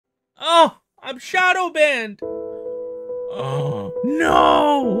Oh, I'm shadow banned. Oh,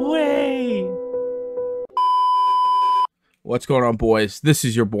 no way. What's going on, boys? This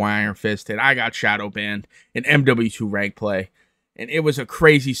is your boy Iron Fist, and I got shadow banned in MW2 rank play. And it was a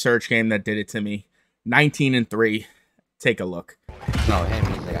crazy search game that did it to me. 19-3. Take a look. No, him.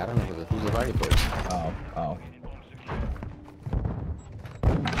 He's like, I don't know who's the party boy. Oh.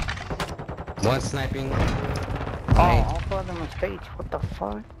 One sniping. Oh, all four of them on stage. What the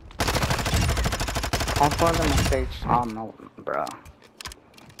fuck? All four of them on stage. Oh no, bro.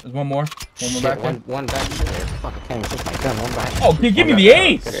 There's one more. One more Shit, back there. one back there. Fuck, I can't even switch my gun. One back. Oh, give me the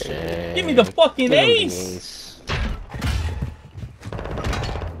ace. Shit. Give me the fucking Give him the ace. ace.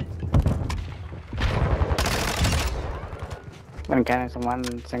 One cannons and one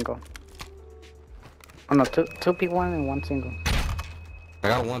single. Oh no, two P1 and one single. I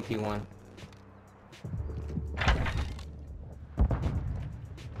got one P1.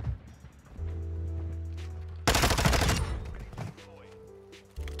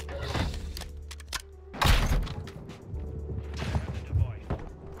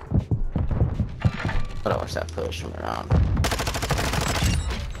 But I watch that push him around.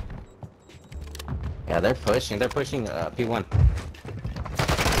 Yeah, they're pushing. They're pushing P1.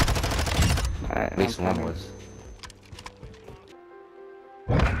 Alright, At least one was.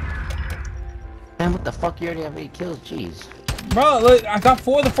 Man, what the fuck? You already have 8 kills. Jeez. Bro, look, I got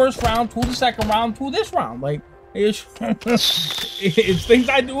 4 the first round, 2 the second round, 2 this round. Like, it's things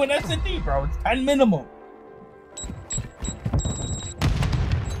I do in S&D, bro. It's 10 minimum.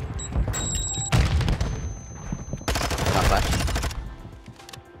 Not flash.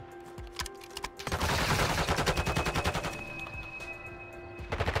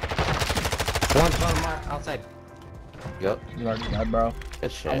 One front mark outside. Yup. You already got, bro.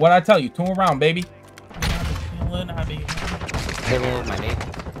 Good shit. What I tell you, 2 around, baby. Hit me with my nade.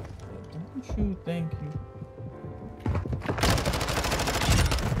 Don't you thank you.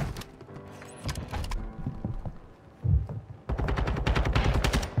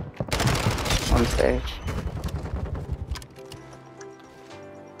 on stage.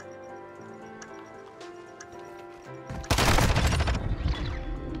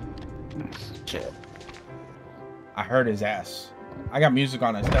 Shit. I heard his ass. I got music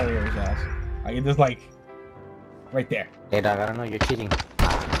on. I still hear his ass. I can just like right there. Hey dog, I don't know, you're cheating.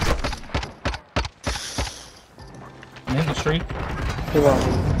 I'm in the street.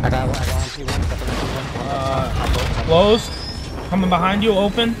 I got one P1. Close. Coming behind you.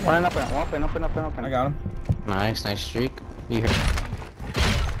 Open. One open. I got him. Nice streak. You heard.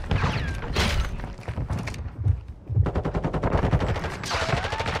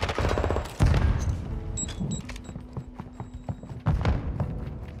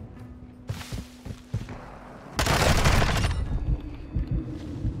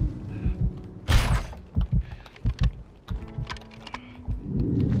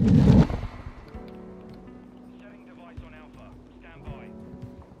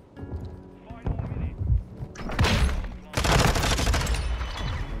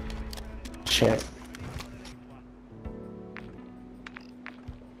 Shit.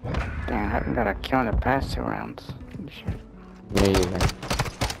 Damn, I haven't got a kill in the past 2 rounds. Shit. Me either.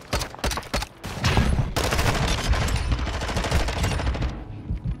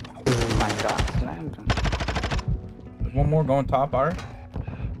 Oh my god, slammed him. There's one more going top. Alright.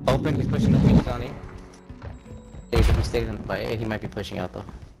 Open, he's pushing the pink on it. He stayed in the fight. He might be pushing out though.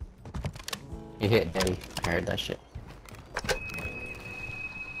 He hit Daddy. I heard that shit.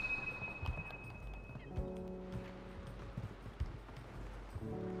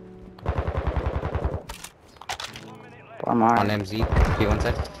 I'm On on. MZ, P1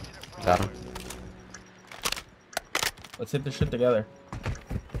 side. Got him. Let's hit this shit together.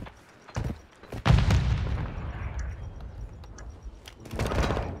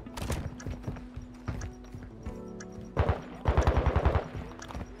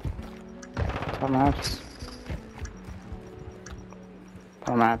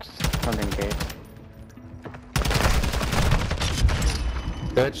 Four maps. Something gate.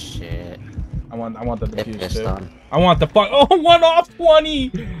 Good shit. I want the Hit defuse this too. on. I want the fuck. Oh, 1 off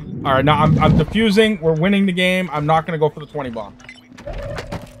 20. All right, now I'm defusing. We're winning the game. I'm not gonna go for the 20 bomb.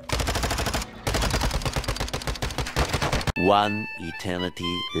 One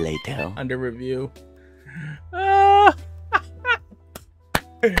eternity later. Under review. Ah.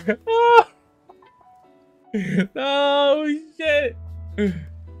 Oh. Oh shit.